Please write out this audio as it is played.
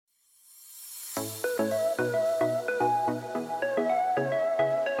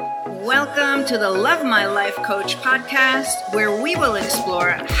Welcome to the Love My Life Coach podcast, where we will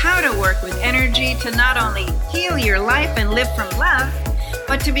explore how to work with energy to not only heal your life and live from love,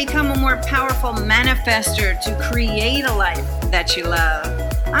 but to become a more powerful manifester to create a life that you love.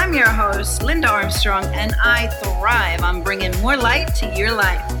 I'm your host, Linda Armstrong, and I thrive on bringing more light to your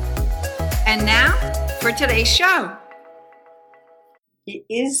life. And now for today's show. It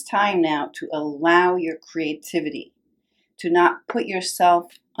is time now to allow your creativity, to not put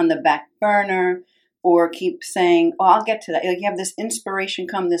yourself on the back burner or keep saying, oh, I'll get to that. Like you have this inspiration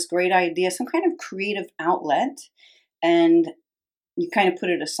come, this great idea, some kind of creative outlet, and you kind of put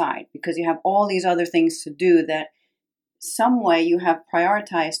it aside because you have all these other things to do that some way you have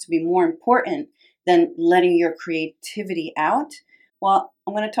prioritized to be more important than letting your creativity out. Well,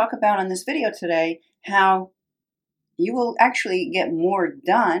 I'm going to talk about on this video today how you will actually get more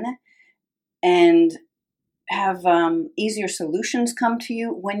done and have easier solutions come to you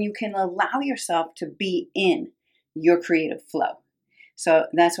when you can allow yourself to be in your creative flow. So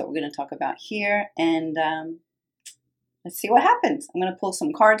that's what we're going to talk about here. And let's see what happens. I'm going to pull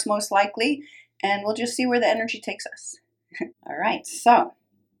some cards most likely, and we'll just see where the energy takes us. All right. So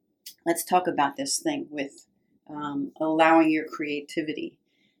let's talk about this thing with allowing your creativity.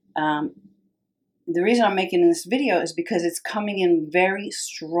 The reason I'm making this video is because it's coming in very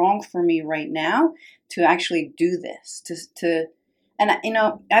strong for me right now to actually do this. And you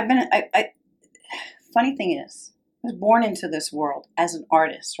know, funny thing is, I was born into this world as an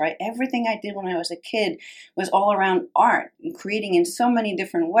artist, right? Everything I did when I was a kid was all around art and creating in so many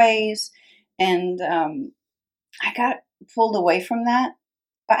different ways. And I got pulled away from that.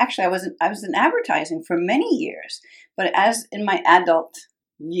 Actually, I was in advertising for many years, but as in my adult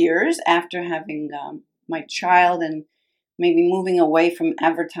years after having my child and maybe moving away from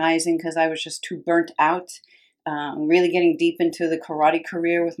advertising because I was just too burnt out, really getting deep into the karate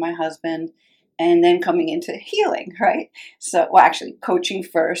career with my husband, and then coming into healing, right? So, well, actually coaching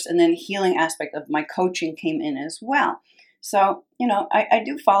first, and then healing aspect of my coaching came in as well. So, you know, I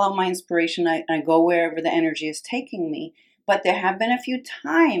do follow my inspiration. I go wherever the energy is taking me, but there have been a few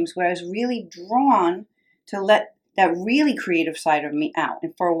times where I was really drawn to let that really creative side of me out.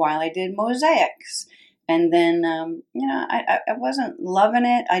 And for a while I did mosaics. And then, you know, I wasn't loving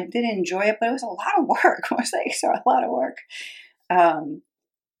it. I did enjoy it, but it was a lot of work. Mosaics are a lot of work.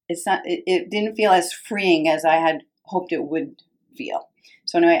 It didn't feel as freeing as I had hoped it would feel.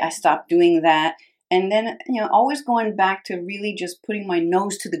 So anyway, I stopped doing that. And then, you know, always going back to really just putting my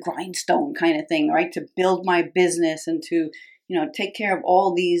nose to the grindstone kind of thing, right? To build my business and to, you know, take care of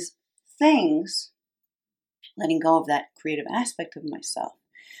all these things, letting go of that creative aspect of myself.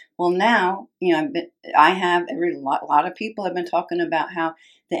 Well, now, you know, a lot of people have been talking about how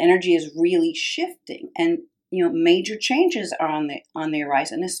the energy is really shifting, and you know, major changes are on the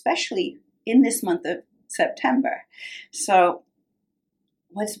horizon, especially in this month of September. So,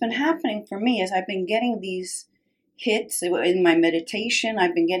 what's been happening for me is I've been getting these hits in my meditation.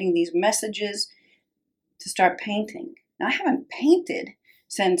 I've been getting these messages to start painting. Now, I haven't painted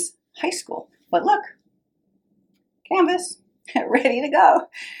since high school, but look. Canvas, ready to go.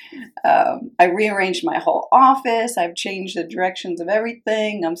 I rearranged my whole office. I've changed the directions of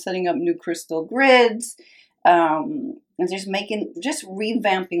everything. I'm setting up new crystal grids, and just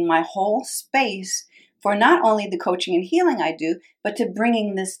revamping my whole space for not only the coaching and healing I do, but to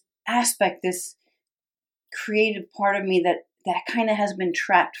bringing this aspect, this creative part of me that kind of has been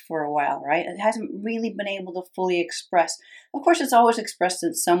trapped for a while, right? It hasn't really been able to fully express. Of course, it's always expressed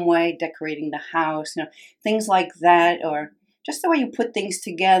in some way, decorating the house, you know, things like that, or just the way you put things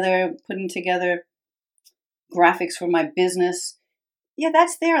together, putting together graphics for my business. Yeah,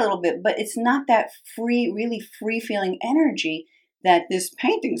 that's there a little bit, but it's not that really free feeling energy that this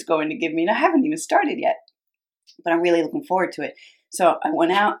painting's going to give me. And I haven't even started yet, but I'm really looking forward to it. So I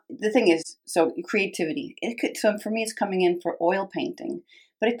went out. The thing is, so creativity. So for me, it's coming in for oil painting,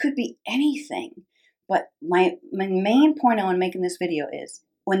 but it could be anything. But my main point I want to make in this video is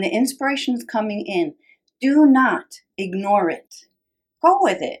when the inspiration is coming in, do not ignore it. Go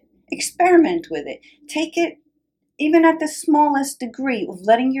with it. Experiment with it. Take it even at the smallest degree of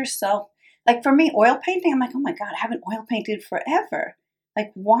letting yourself. Like for me, oil painting, I'm like, oh my God, I haven't oil painted forever.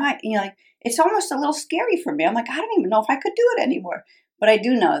 Like, why? You know, like, it's almost a little scary for me. I'm like, I don't even know if I could do it anymore. But I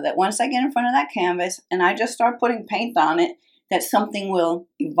do know that once I get in front of that canvas and I just start putting paint on it, that something will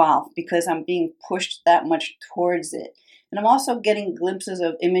evolve because I'm being pushed that much towards it. And I'm also getting glimpses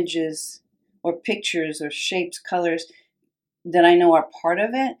of images or pictures or shapes, colors that I know are part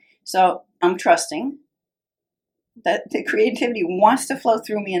of it. So I'm trusting that the creativity wants to flow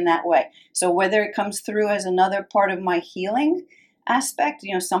through me in that way. So whether it comes through as another part of my healing, aspect,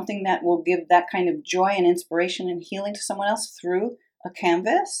 something that will give that kind of joy and inspiration and healing to someone else through a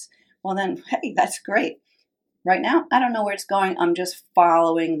canvas, well then, hey, that's great. Right now, I don't know where it's going. I'm just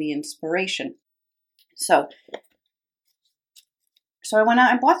following the inspiration. So I went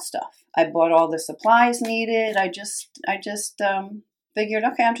out and bought stuff. I bought all the supplies needed. I just figured,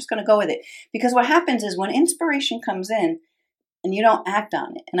 okay, I'm just going to go with it. Because what happens is when inspiration comes in and you don't act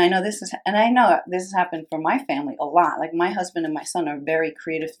on it, and I know this has happened for my family a lot. Like my husband and my son are very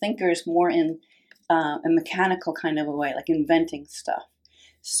creative thinkers, more in a mechanical kind of a way, like inventing stuff.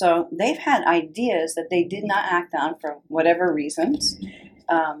 So they've had ideas that they did not act on for whatever reasons.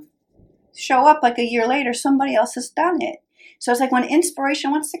 Show up like a year later, somebody else has done it. So it's like when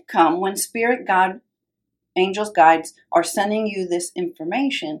inspiration wants to come, when spirit, God, angels, guides are sending you this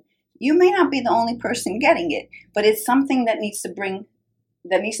information, you may not be the only person getting it, but it's something that needs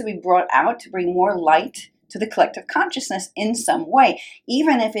to be brought out to bring more light to the collective consciousness in some way,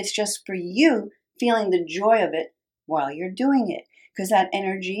 even if it's just for you feeling the joy of it while you're doing it, because that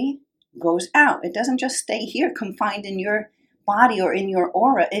energy goes out. It doesn't just stay here confined in your body or in your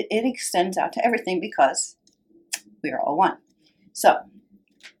aura. It extends out to everything because we are all one. So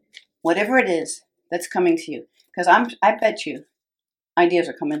whatever it is that's coming to you, because I bet you ideas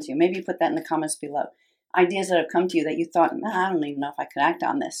are coming to you. Maybe you put that in the comments below. Ideas that have come to you that you thought, I don't even know if I could act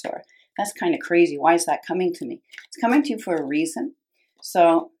on this, or that's kind of crazy. Why is that coming to me? It's coming to you for a reason.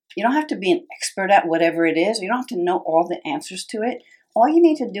 So you don't have to be an expert at whatever it is. You don't have to know all the answers to it. All you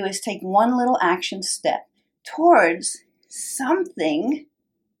need to do is take one little action step towards something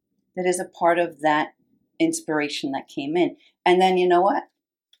that is a part of that inspiration that came in. And then you know what?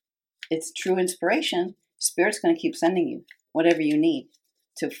 It's true inspiration. Spirit's going to keep sending you whatever you need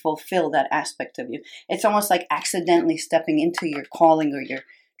to fulfill that aspect of you. It's almost like accidentally stepping into your calling or your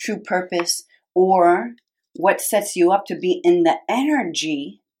true purpose, or what sets you up to be in the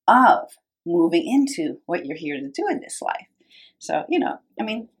energy of moving into what you're here to do in this life. So,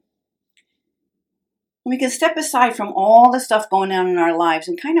 we can step aside from all the stuff going on in our lives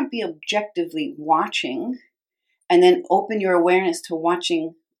and kind of be objectively watching, and then open your awareness to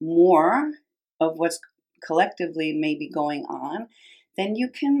watching more of what's collectively maybe going on, then you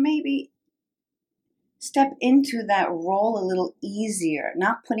can maybe step into that role a little easier,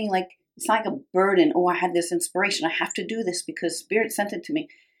 not putting it's like a burden. Oh, I had this inspiration. I have to do this because Spirit sent it to me.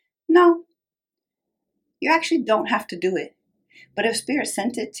 No, you actually don't have to do it. But if Spirit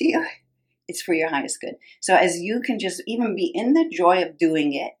sent it to you, it's for your highest good. So as you can just even be in the joy of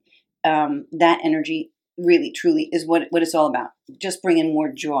doing it, that energy really, truly is what it's all about. Just bringing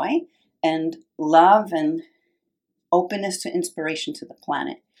more joy and love and openness to inspiration to the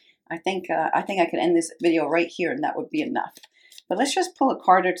planet. I think I could end this video right here, and that would be enough. But let's just pull a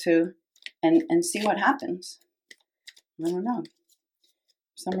card or two and see what happens. I don't know.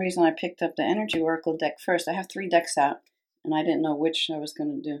 For some reason, I picked up the Energy Oracle deck first. I have 3 decks out, and I didn't know which I was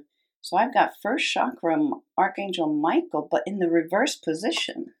going to do. So I've got First Chakra, Archangel Michael, but in the reverse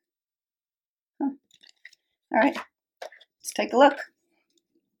position. All right, let's take a look.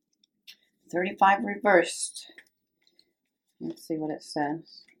 35 reversed. Let's see what it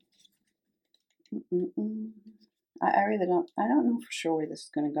says. I really don't know for sure where this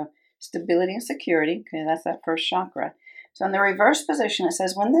is going to go. Stability and security. Okay, that's that first chakra. So in the reverse position, it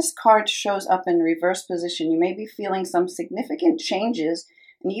says, when this card shows up in reverse position, you may be feeling some significant changes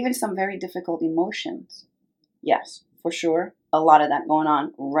and even some very difficult emotions. Yes, for sure. A lot of that going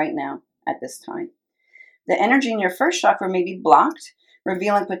on right now at this time. The energy in your first chakra may be blocked,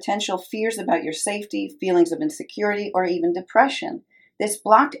 revealing potential fears about your safety, feelings of insecurity, or even depression. This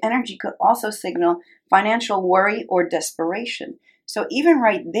blocked energy could also signal financial worry or desperation. So even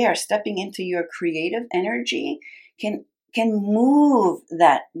right there, stepping into your creative energy can move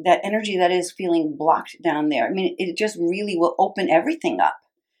that energy that is feeling blocked down there. I mean, it just really will open everything up.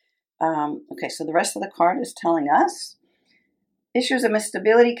 Okay, so the rest of the card is telling us issues of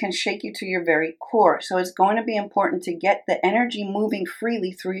instability can shake you to your very core. So it's going to be important to get the energy moving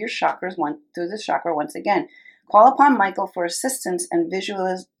freely through your chakras, through the chakra once again. Call upon Michael for assistance and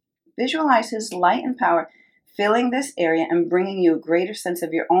visualize his light and power filling this area and bringing you a greater sense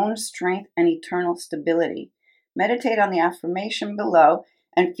of your own strength and eternal stability. Meditate on the affirmation below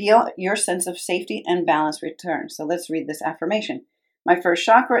and feel your sense of safety and balance return. So let's read this affirmation. My first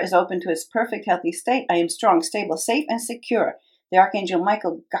chakra is open to its perfect healthy state. I am strong, stable, safe, and secure. The Archangel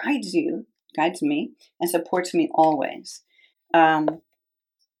Michael guides me, and supports me always. Okay,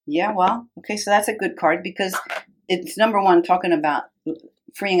 so that's a good card because it's number one, talking about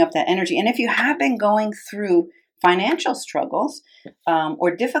freeing up that energy. And if you have been going through financial struggles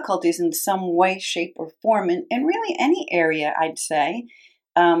or difficulties in some way, shape, or form, in really any area, I'd say,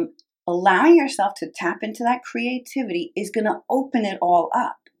 allowing yourself to tap into that creativity is going to open it all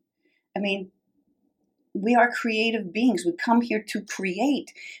up. I mean, we are creative beings. We come here to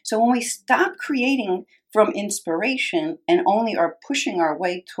create. So when we stop creating from inspiration and only are pushing our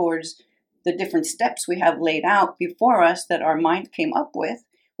way towards the different steps we have laid out before us that our mind came up with,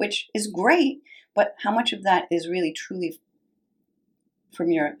 which is great, but how much of that is really truly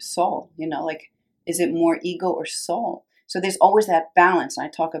from your soul? Like, is it more ego or soul? So there's always that balance. I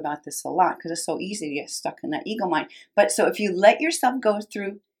talk about this a lot because it's so easy to get stuck in that ego mind. But so if you let yourself go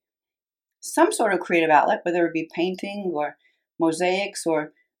through some sort of creative outlet, whether it be painting or mosaics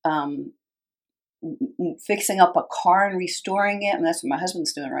or fixing up a car and restoring it, and that's what my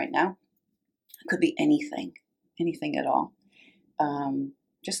husband's doing right now. It could be anything at all.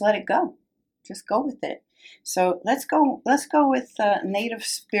 Just let it go. Just go with it. So let's go with Native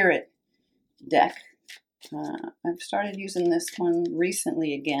Spirit deck. I've started using this one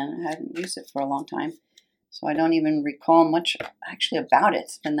recently again. I hadn't used it for a long time, so I don't even recall much actually about it.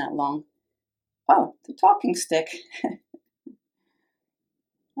 It's been that long. Oh, the talking stick.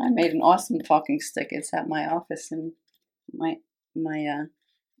 I made an awesome talking stick. It's at my office in my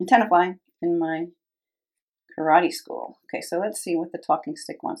in Tenafly in my karate school. Okay, so let's see what the talking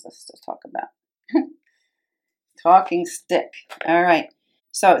stick wants us to talk about. Talking stick. All right.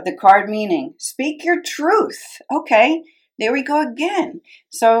 So the card meaning, speak your truth. Okay, there we go again.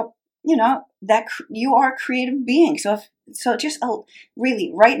 So, that you are a creative being. So just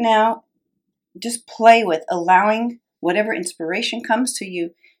really right now, just play with allowing whatever inspiration comes to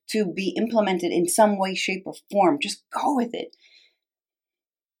you to be implemented in some way, shape, or form. Just go with it.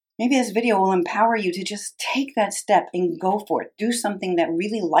 Maybe this video will empower you to just take that step and go for it. Do something that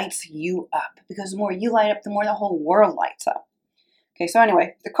really lights you up, because the more you light up, the more the whole world lights up. Okay, so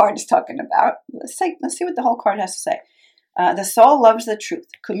anyway, the card is talking about, let's see what the whole card has to say. The soul loves the truth.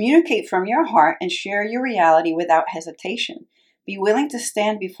 Communicate from your heart and share your reality without hesitation. Be willing to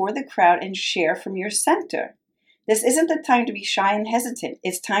stand before the crowd and share from your center. This isn't the time to be shy and hesitant.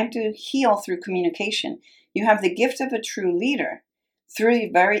 It's time to heal through communication. You have the gift of a true leader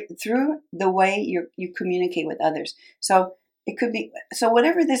through the way you communicate with others. So it could be,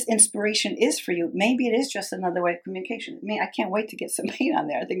 whatever this inspiration is for you, maybe it is just another way of communication. I can't wait to get some paint on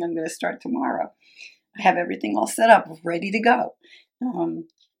there. I think I'm going to start tomorrow. I have everything all set up, ready to go.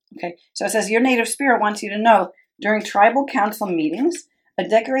 Okay, so it says, your native spirit wants you to know, during tribal council meetings, a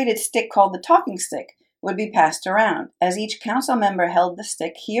decorated stick called the talking stick would be passed around. As each council member held the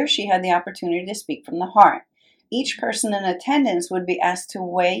stick, he or she had the opportunity to speak from the heart. Each person in attendance would be asked to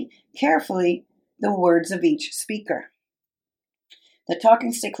weigh carefully the words of each speaker. The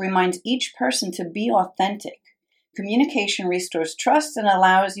talking stick reminds each person to be authentic. Communication restores trust and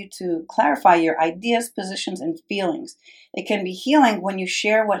allows you to clarify your ideas, positions, and feelings. It can be healing when you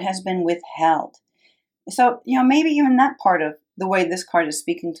share what has been withheld. So, maybe even that part of the way this card is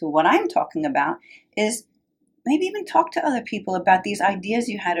speaking to what I'm talking about is maybe even talk to other people about these ideas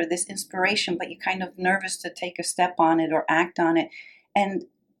you had or this inspiration, but you're kind of nervous to take a step on it or act on it,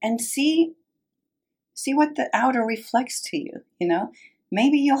 and see what the outer reflects to you.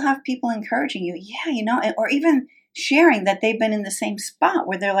 Maybe you'll have people encouraging you, or even sharing that they've been in the same spot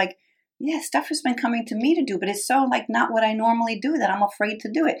where they're like, yeah, stuff has been coming to me to do, but it's so like not what I normally do that I'm afraid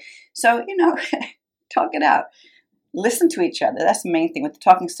to do it. So, talk it out. Listen to each other. That's the main thing with the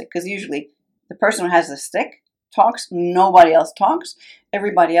talking stick, because usually the person who has the stick talks, nobody else talks.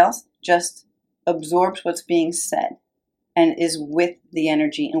 Everybody else just absorbs what's being said and is with the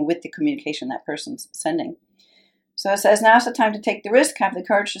energy and with the communication that person's sending. So it says, now's the time to take the risk, have the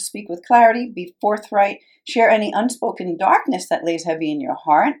courage to speak with clarity, be forthright, share any unspoken darkness that lays heavy in your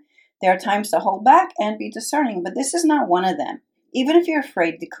heart. There are times to hold back and be discerning, but this is not one of them. Even if you're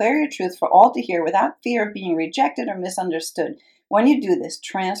afraid, declare your truth for all to hear without fear of being rejected or misunderstood. When you do this,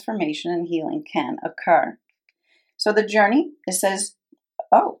 transformation and healing can occur. So the journey, it says,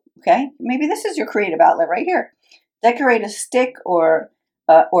 maybe this is your creative outlet right here. Decorate a stick or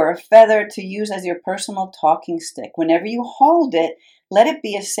a feather to use as your personal talking stick. Whenever you hold it, let it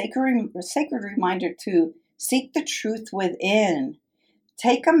be a sacred reminder to seek the truth within.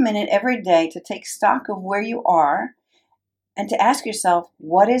 Take a minute every day to take stock of where you are and to ask yourself,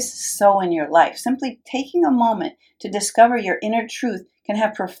 what is so in your life? Simply taking a moment to discover your inner truth can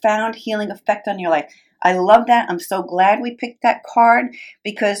have profound healing effect on your life. I love that. I'm so glad we picked that card,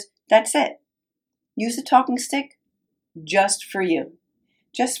 because that's it. Use the talking stick just for you.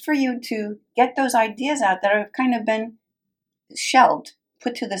 Just for you to get those ideas out that have kind of been shelved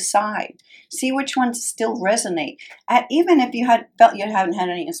put to the side. See which ones still resonate. Even if you felt you haven't had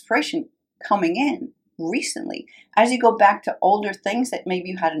any inspiration coming in recently, as you go back to older things that maybe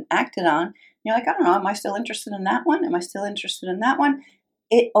you hadn't acted on, you're like, I don't know, am I still interested in that one? Am I still interested in that one?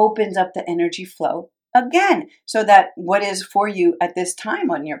 It opens up the energy flow again, so that what is for you at this time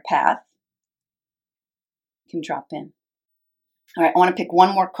on your path can drop in. All right, I want to pick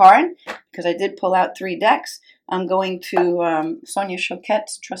one more card because I did pull out 3 decks. I'm going to Sonia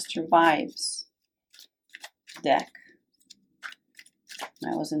Choquette's Trust Your Vibes deck. I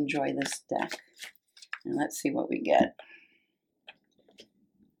always enjoy this deck. And let's see what we get.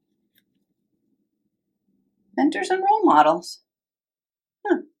 Mentors and role models.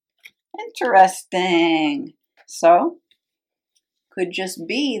 Interesting. So, could just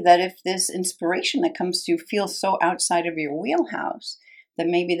be that if this inspiration that comes to you feels so outside of your wheelhouse, that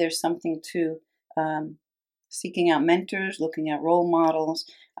maybe there's something to seeking out mentors, looking at role models.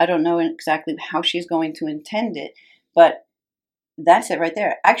 I don't know exactly how she's going to intend it, but that's it right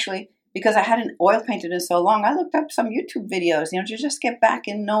there. Actually, because I hadn't oil painted in so long, I looked up some YouTube videos, to just get back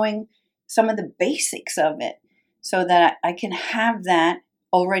in knowing some of the basics of it so that I can have that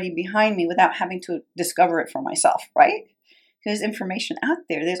already behind me without having to discover it for myself, right? There's information out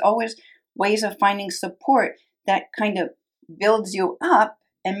there. There's always ways of finding support that kind of builds you up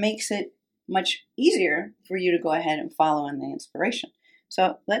and makes it much easier for you to go ahead and follow in the inspiration.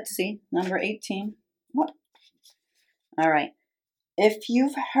 So let's see, number 18. What? All right. If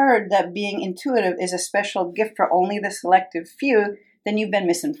you've heard that being intuitive is a special gift for only the selective few, then you've been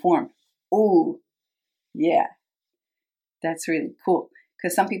misinformed. Ooh, yeah, that's really cool.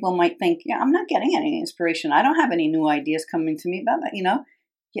 Because some people might think, yeah, I'm not getting any inspiration. I don't have any new ideas coming to me. But,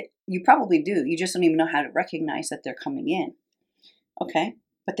 yeah, you probably do. You just don't even know how to recognize that they're coming in. Okay?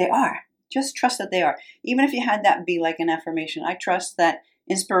 But they are. Just trust that they are. Even if you had that be like an affirmation, I trust that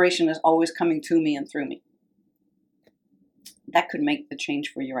inspiration is always coming to me and through me. That could make the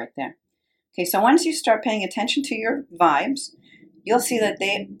change for you right there. Okay, so once you start paying attention to your vibes, you'll see that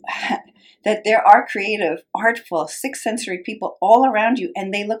that there are creative, artful, sixth sensory people all around you,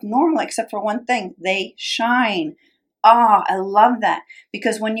 and they look normal except for one thing. They shine. I love that.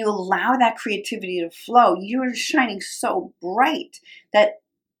 Because when you allow that creativity to flow, you're shining so bright that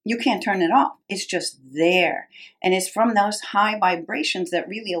you can't turn it off. It's just there. And it's from those high vibrations that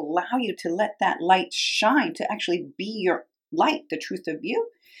really allow you to let that light shine, to actually be your light, the truth of you.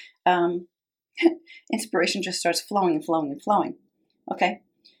 Inspiration just starts flowing and flowing and flowing. Okay?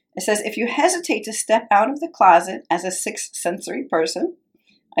 It says, if you hesitate to step out of the closet as a sixth sensory person,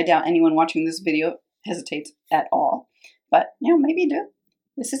 I doubt anyone watching this video hesitates at all, but maybe you do.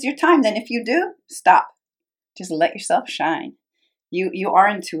 This is your time. Then if you do, stop. Just let yourself shine. You are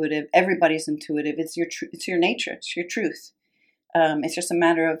intuitive. Everybody's intuitive. It's your nature. It's your truth. It's just a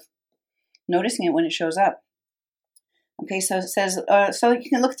matter of noticing it when it shows up. Okay, so it says, so you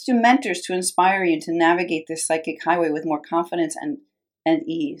can look to mentors to inspire you to navigate this psychic highway with more confidence and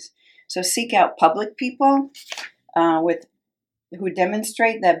ease. So seek out public people who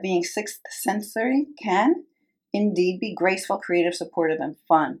demonstrate that being sixth sensory can indeed be graceful, creative, supportive, and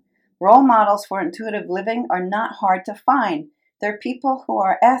fun. Role models for intuitive living are not hard to find. They're people who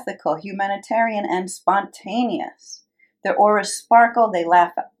are ethical, humanitarian, and spontaneous. Their auras sparkle, they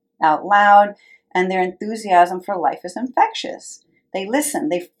laugh out loud, and their enthusiasm for life is infectious. They listen,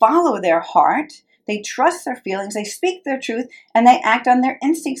 they follow their heart, they trust their feelings, they speak their truth, and they act on their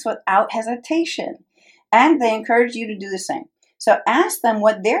instincts without hesitation. And they encourage you to do the same. So ask them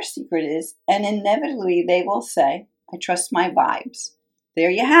what their secret is, and inevitably they will say, I trust my vibes.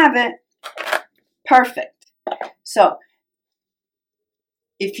 There you have it. Perfect. So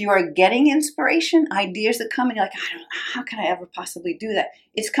if you are getting inspiration, ideas that come in, you're like, I don't know, how can I ever possibly do that?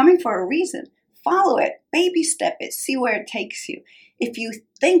 It's coming for a reason. Follow it, baby step it, see where it takes you. If you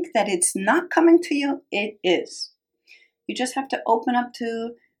think that it's not coming to you, it is. You just have to open up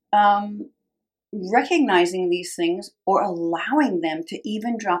to recognizing these things or allowing them to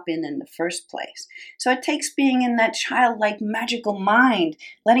even drop in the first place. So it takes being in that childlike magical mind,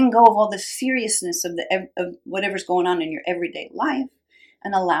 letting go of all the seriousness of whatever's going on in your everyday life,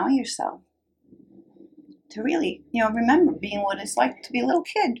 and allowing yourself to really, remember being what it's like to be a little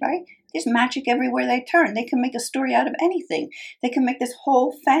kid, right? There's magic everywhere they turn. They can make a story out of anything. They can make this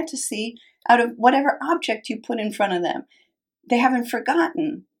whole fantasy out of whatever object you put in front of them. They haven't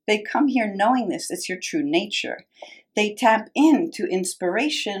forgotten. They come here knowing this. It's your true nature. They tap into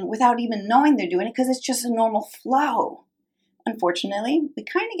inspiration without even knowing they're doing it because it's just a normal flow. Unfortunately, we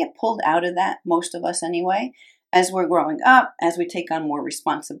kind of get pulled out of that, most of us anyway, as we're growing up, as we take on more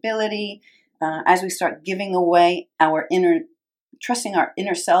responsibility, as we start giving away our inner trusting our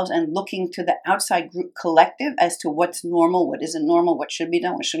inner selves and looking to the outside group collective as to what's normal, what isn't normal, what should be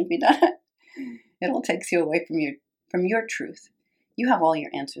done, what shouldn't be done, it all takes you away from your truth. You have all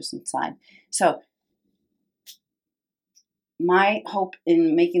your answers inside. So my hope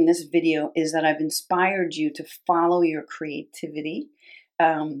in making this video is that I've inspired you to follow your creativity.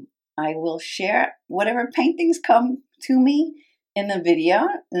 I will share whatever paintings come to me in the video,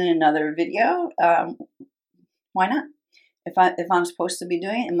 in another video. Why not? If I'm supposed to be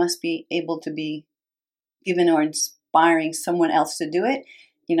doing it, it must be able to be given or inspiring someone else to do it.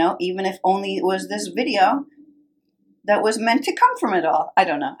 Even if only it was this video that was meant to come from it all. I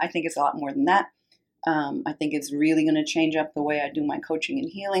don't know. I think it's a lot more than that. I think it's really going to change up the way I do my coaching and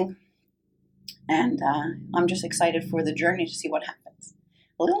healing. And I'm just excited for the journey to see what happens.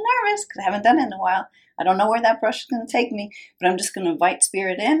 A little nervous because I haven't done it in a while. I don't know where that brush is going to take me, but I'm just going to invite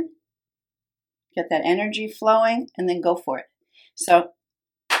spirit in, get that energy flowing, and then go for it. So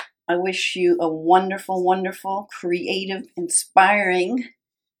I wish you a wonderful, wonderful, creative, inspiring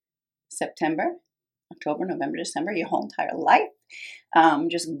September, October, November, December, your whole entire life.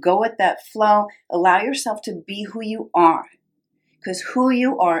 Just go with that flow. Allow yourself to be who you are, because who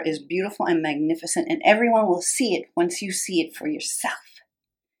you are is beautiful and magnificent, and everyone will see it once you see it for yourself.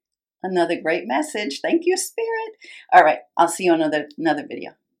 Another great message. Thank you, Spirit. All right, I'll see you on another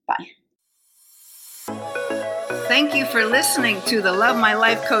video. Bye. Thank you for listening to the Love My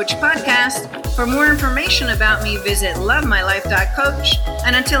Life Coach podcast. For more information about me, visit lovemylife.coach.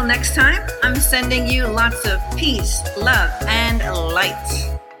 And until next time, I'm sending you lots of peace, love, and light.